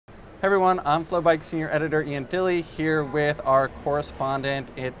Hey everyone, I'm FloBikes Senior Editor Ian Dille here with our correspondent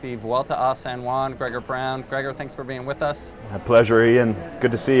at the Vuelta a San Juan, Gregor Brown. Gregor, thanks for being with us. My pleasure, Ian. Good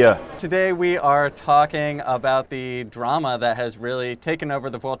to see you. Today we are talking about the drama that has really taken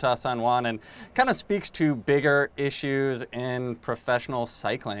over the Vuelta a San Juan and kind of speaks to bigger issues in professional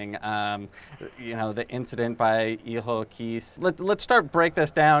cycling. The incident by Iljo Keisse. Let's break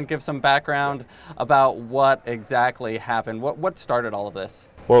this down, give some background about what exactly happened. What started all of this?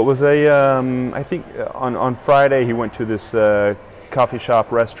 Well, it was I think on Friday he went to this coffee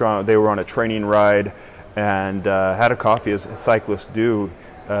shop restaurant. They were on a training ride and had a coffee, as cyclists do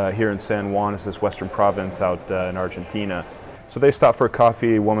here in San Juan. It's this western province out in Argentina. So they stopped for a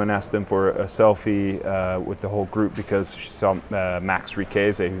coffee. A woman asked them for a selfie with the whole group because she saw Max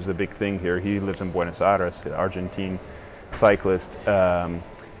Keisse, who's a big thing here. He lives in Buenos Aires, an Argentine cyclist.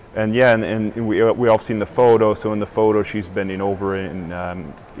 And we all seen the photo. So in the photo, she's bending over, and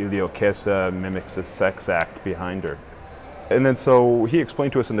Iljo Keisse mimics a sex act behind her. And then so he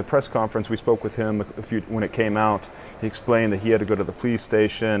explained to us in the press conference. We spoke with him when it came out. He explained that he had to go to the police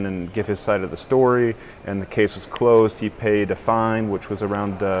station and give his side of the story, and the case was closed. He paid a fine, which was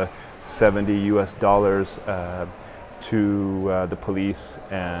around $70 to the police,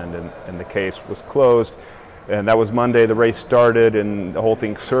 and the case was closed. And that was Monday. The race started and the whole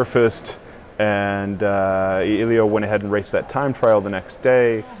thing surfaced, and Iljo went ahead and raced that time trial the next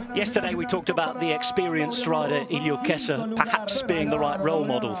day. Yesterday we talked about the experienced rider Iljo Keisse perhaps being the right role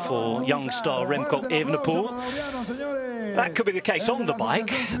model for young star Remco Evenepoel. That could be the case on the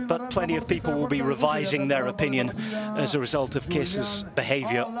bike, but plenty of people will be revising their opinion as a result of Keisse's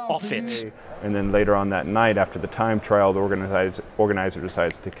behavior off it. And then later on that night, after the time trial, the organizer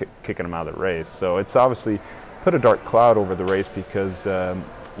decides to kick him out of the race. So it's obviously put a dark cloud over the race because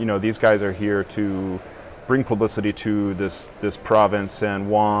these guys are here to bring publicity to this province, San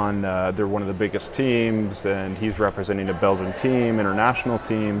Juan. They're one of the biggest teams, and he's representing a Belgian team, international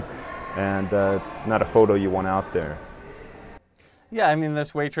team, and it's not a photo you want out there. Yeah, I mean,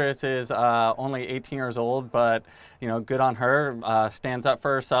 this waitress is only 18 years old, but, good on her, stands up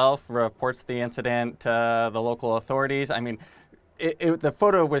for herself, reports the incident to the local authorities. I mean, the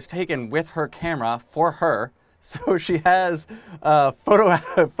photo was taken with her camera for her, so she has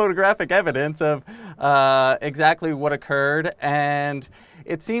photographic evidence of exactly what occurred, and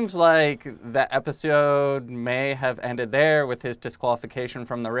it seems like the episode may have ended there with his disqualification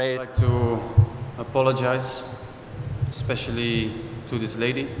from the race. I'd like to apologize, especially to this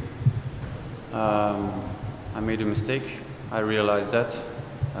lady. I made a mistake. I realized that.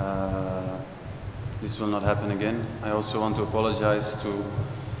 This will not happen again. I also want to apologize to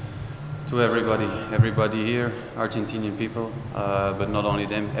everybody here, Argentinian people, but not only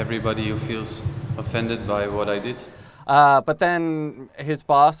them, everybody who feels offended by what I did. But then his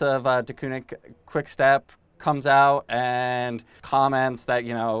boss of Deceuninck-Quick comes out and comments that,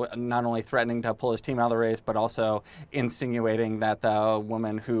 not only threatening to pull his team out of the race, but also insinuating that the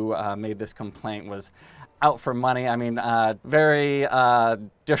woman who made this complaint was out for money. I mean, very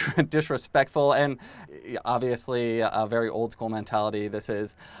disrespectful, and obviously a very old school mentality. This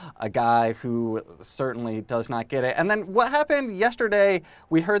is a guy who certainly does not get it. And then what happened yesterday,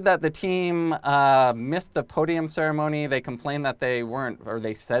 we heard that the team missed the podium ceremony. They complained that they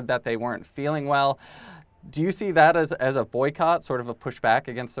said that they weren't feeling well. Do you see that as a boycott, sort of a pushback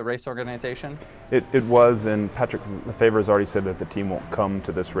against the race organization? It was, and Patrick Lefevre has already said that the team won't come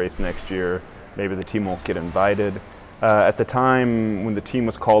to this race next year. Maybe the team won't get invited. At the time when the team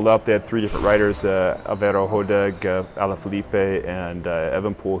was called up, they had three different riders, Alvaro Hodeg, Alaphilippe, and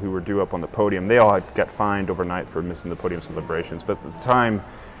Evenepoel, who were due up on the podium. They all got fined overnight for missing the podium celebrations, but at the time,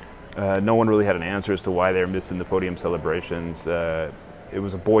 no one really had an answer as to why they were missing the podium celebrations. It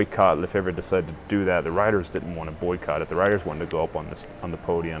was a boycott. Lefevre decided to do that. The riders didn't want to boycott it. The riders wanted to go up on the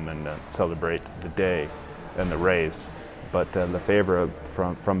podium and celebrate the day and the race. But Lefevre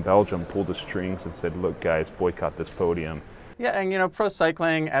from Belgium pulled the strings and said, "Look, guys, boycott this podium." Yeah, and pro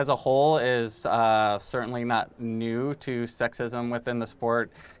cycling as a whole is certainly not new to sexism within the sport.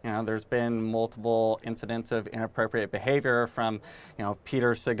 There's been multiple incidents of inappropriate behavior from,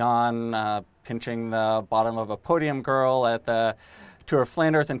 Peter Sagan pinching the bottom of a podium girl at the Tour of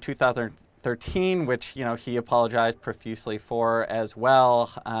Flanders in 2013, which he apologized profusely for as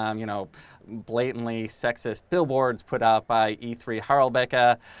well. Blatantly sexist billboards put out by E3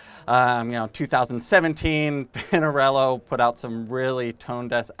 Harelbeke. 2017, Pinarello put out some really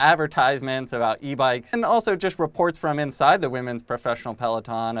tone-deaf advertisements about e-bikes, and also just reports from inside the women's professional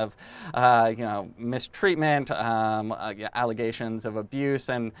peloton of, mistreatment, allegations of abuse,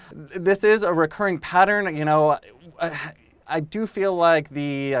 and this is a recurring pattern. I do feel like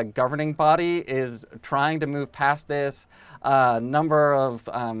the governing body is trying to move past this. Number of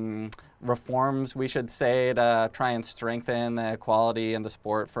reforms, we should say, to try and strengthen the equality in the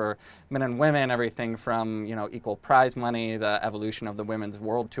sport for men and women, everything from, you know, equal prize money, the evolution of the Women's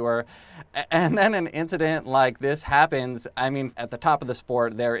World Tour. And then an incident like this happens. I mean, at the top of the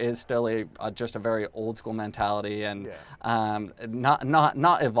sport, there is still just a very old school mentality and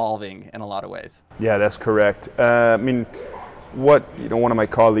not evolving in a lot of ways. Yeah, that's correct. I mean, what, you know, one of my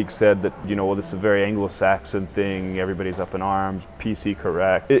colleagues said that, you know, well, this is a very Anglo-Saxon thing, everybody's up in arms, PC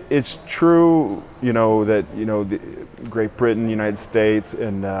correct. It's true, you know, that, you know, Great Britain, United States,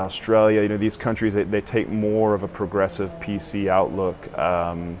 and Australia, you know, these countries, they take more of a progressive PC outlook.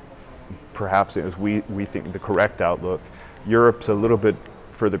 Perhaps it was we think the correct outlook. Europe's a little bit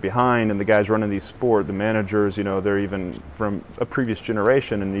further behind, and the guys running these sport, the managers, you know, they're even from a previous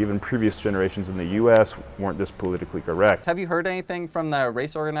generation, and even previous generations in the US weren't this politically correct. Have you heard anything from the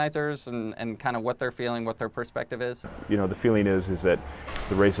race organizers and kind of what they're feeling, what their perspective is? You know, the feeling is that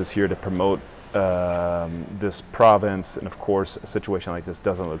the race is here to promote this province, and of course a situation like this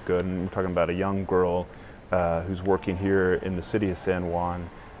doesn't look good. And we're talking about a young girl who's working here in the city of San Juan,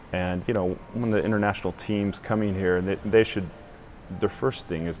 and you know, one of the international teams coming here, and they should, their first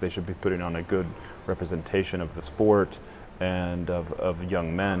thing is they should be putting on a good representation of the sport and of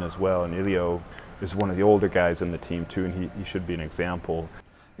young men as well. And Iljo is one of the older guys in the team too, and he should be an example.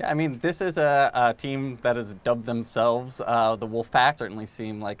 Yeah, I mean, this is a team that has dubbed themselves the Wolfpack. Certainly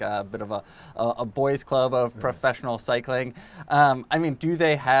seem like a bit of a boys' club of professional cycling. I mean, do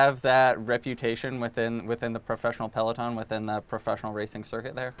they have that reputation within the professional peloton, within the professional racing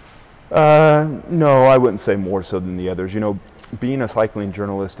circuit there? No, I wouldn't say more so than the others. You know, being a cycling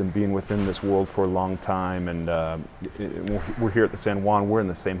journalist and being within this world for a long time, and we're here at the San Juan, we're in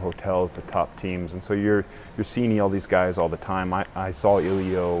the same hotel as the top teams, and so you're seeing all these guys all the time. I saw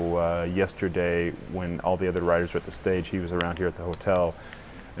Iljo yesterday when all the other riders were at the stage. He was around here at the hotel,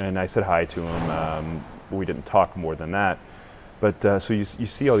 and I said hi to him. We didn't talk more than that. But so you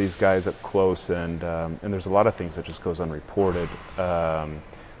see all these guys up close, and there's a lot of things that just goes unreported.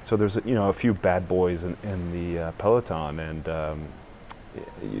 So there's, you know, a few bad boys in the peloton, and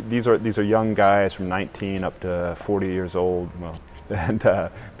these are young guys from 19 up to 40 years old. Well, and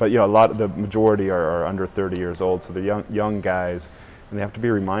but you know, the majority are under 30 years old, so they're young guys, and they have to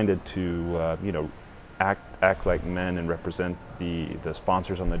be reminded to you know, act like men and represent the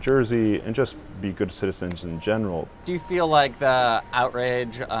sponsors on the jersey and just be good citizens in general. Do you feel like the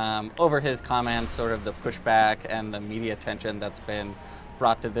outrage over his comments, sort of the pushback and the media attention that's been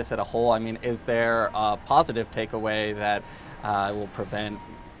brought to this as a whole, I mean, is there a positive takeaway that will prevent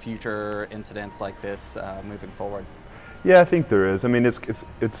future incidents like this moving forward? Yeah, I think there is. I mean,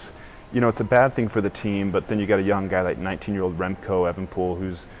 it's you know, it's a bad thing for the team, but then you got a young guy like 19-year-old Remco Evenepoel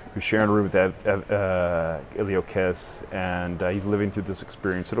who's sharing a room with Iljo Keisse, and he's living through this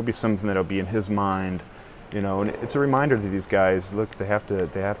experience. It'll be something that'll be in his mind, you know, and it's a reminder to these guys. Look, they have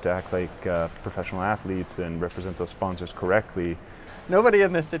to act like professional athletes and represent those sponsors correctly. Nobody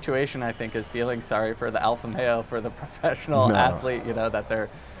in this situation, I think, is feeling sorry for the alpha male, for the professional athlete, you know, that they're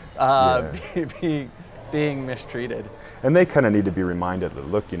being mistreated. And they kind of need to be reminded that,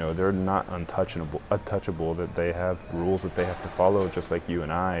 look, you know, they're not untouchable, that they have rules that they have to follow, just like you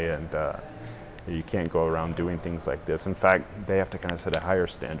and I, and you can't go around doing things like this. In fact, they have to kind of set a higher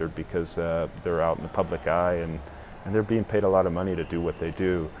standard because they're out in the public eye, and they're being paid a lot of money to do what they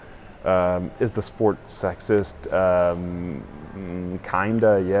do. Is the sport sexist?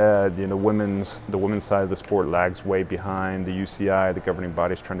 Kinda, yeah. You know, the women's side of the sport lags way behind. The UCI, the governing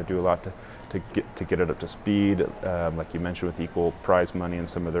body, is trying to do a lot to get it up to speed. Like you mentioned, with equal prize money in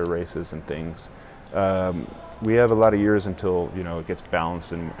some of their races and things. We have a lot of years until, you know, it gets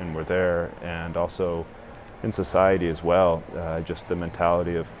balanced and we're there, and also in society as well. Just the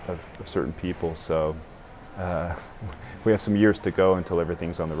mentality of certain people. So. We have some years to go until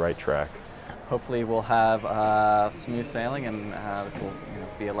everything's on the right track. Hopefully we'll have smooth sailing, and this will, you know,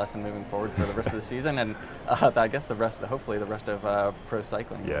 be a lesson moving forward for the rest of the season, and I guess hopefully the rest of pro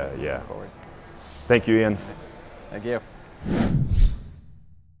cycling. Yeah. Forward. Thank you, Ian. Thank you.